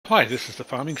Hi, this is the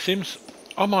Farming Sims.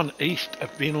 I'm on east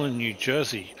of Vineland, New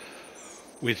Jersey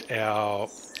with our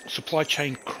supply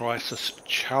chain crisis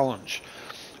challenge.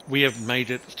 We have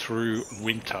made it through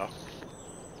winter.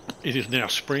 It is now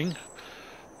spring.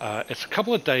 It's a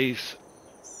couple of days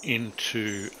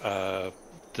into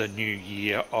the new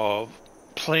year of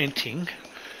planting,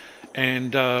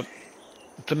 and the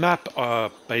map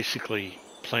basically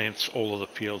plants all of the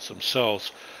fields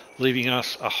themselves, leaving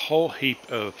us a whole heap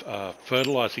of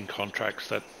fertilizing contracts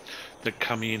that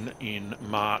come in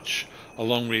March,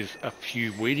 along with a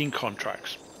few weeding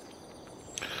contracts.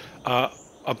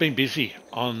 I've been busy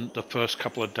on the first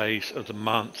couple of days of the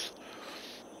month.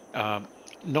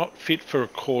 Not fit for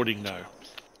recording though.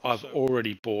 I've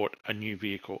already bought a new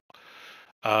vehicle.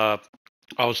 I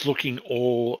was looking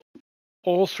all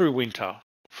through winter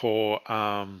for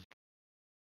a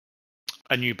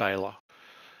new baler,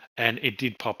 and it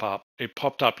did pop up. It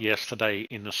popped up yesterday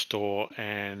in the store,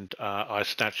 and I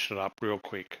snatched it up real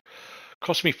quick.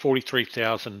 Cost me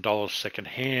 $43,000 second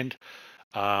hand.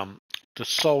 The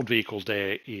sold vehicle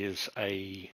there is our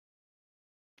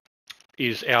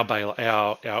baler,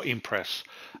 our Impress.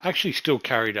 Actually, still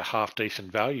carried a half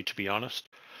decent value, to be honest.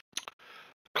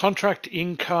 Contract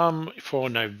income for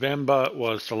November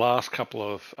was the last couple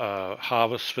of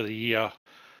harvests for the year,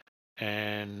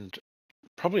 and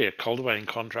probably a cultivating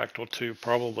contract or two,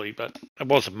 probably, but it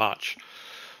wasn't much.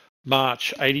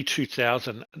 March,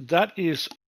 82,000. That is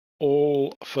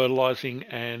all fertilizing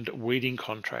and weeding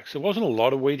contracts. There wasn't a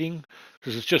lot of weeding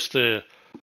because it's just the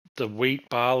wheat,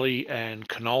 barley, and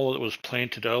canola that was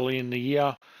planted early in the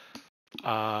year.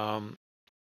 Sorry,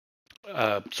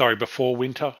 before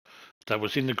winter. That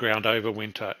was in the ground over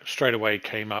winter. Straight away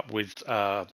came up with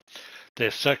their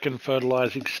second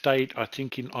fertilizing state, I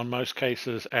think, on most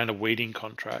cases, and a weeding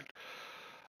contract.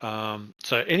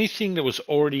 So anything that was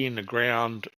already in the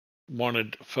ground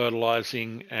wanted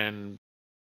fertilizing, and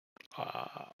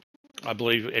I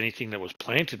believe anything that was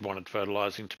planted wanted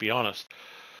fertilizing, to be honest.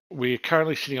 We're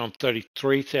currently sitting on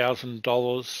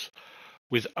 $33,000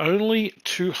 with only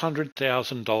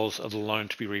 $200,000 of the loan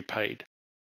to be repaid.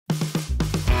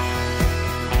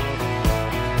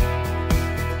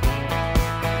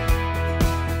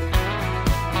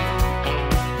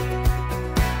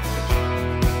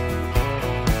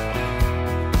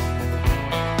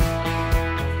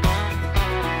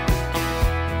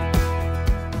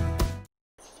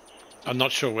 I'm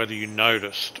not sure whether you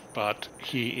noticed, but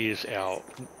here is our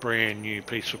brand new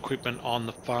piece of equipment on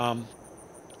the farm.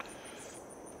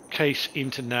 Case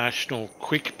International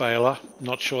Quick Baler.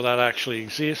 Not sure that actually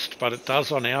exists, but it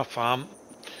does on our farm.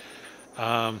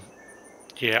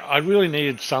 Yeah, I really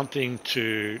needed something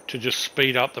to just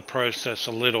speed up the process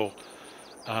a little.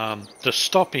 The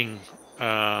stopping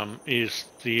is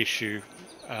the issue.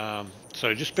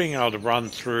 So just being able to run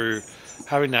through,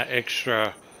 having that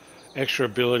extra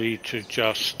ability to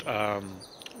just to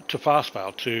fast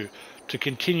bale, to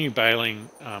continue baling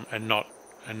and not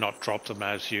drop them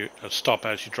as you stop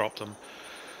as you drop them.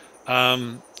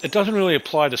 It doesn't really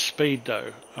apply to speed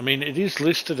though. I mean, it is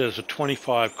listed as a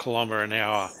 25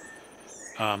 km/h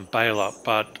baler,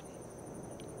 but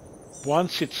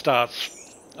once it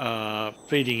starts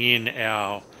feeding in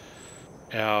our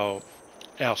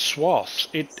swaths,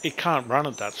 it can't run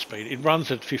at that speed. It runs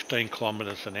at 15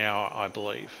 km/h, I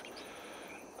believe.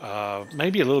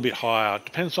 Maybe a little bit higher. It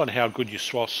depends on how good your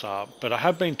swaths are, but I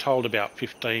have been told about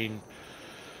 15,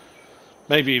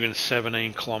 maybe even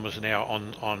 17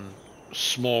 km/h on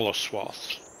smaller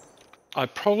swaths. I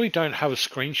probably don't have a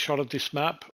screenshot of this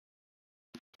map.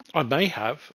 I may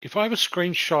have. If I have a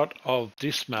screenshot of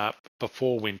this map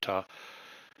before winter,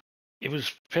 it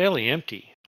was fairly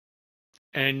empty.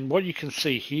 And what you can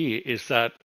see here is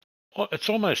that it's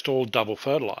almost all double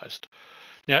fertilized.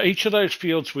 Now, each of those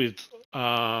fields with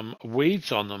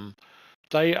weeds on them,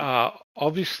 they are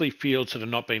obviously fields that have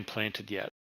not been planted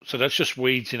yet. So that's just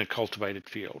weeds in a cultivated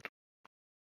field.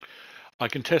 I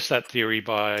can test that theory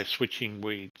by switching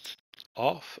weeds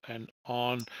off and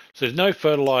on. So there's no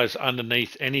fertilizer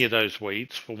underneath any of those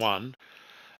weeds, for one.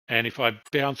 And if I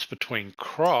bounce between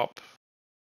crop,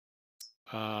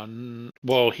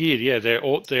 well, here, yeah, they're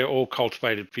all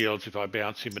cultivated fields. If I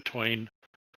bounce in between,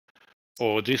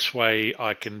 or this way,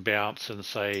 I can bounce and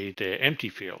say they're empty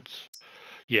fields.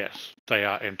 Yes, they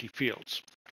are empty fields.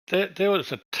 There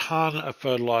was a ton of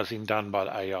fertilizing done by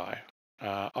the AI.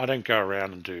 I don't go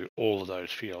around and do all of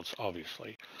those fields,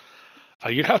 obviously.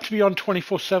 You'd have to be on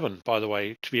 24/7, by the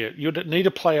way, you'd need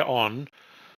a player on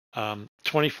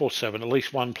 24/7, at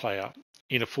least one player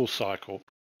in a full cycle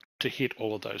to hit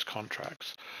all of those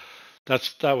contracts.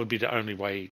 That would be the only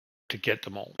way to get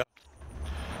them all.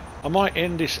 I might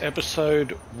end this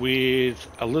episode with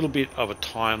a little bit of a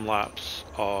time lapse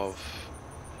of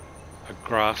a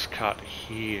grass cut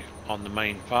here on the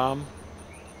main farm.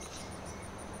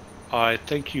 I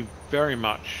thank you very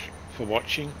much for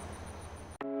watching.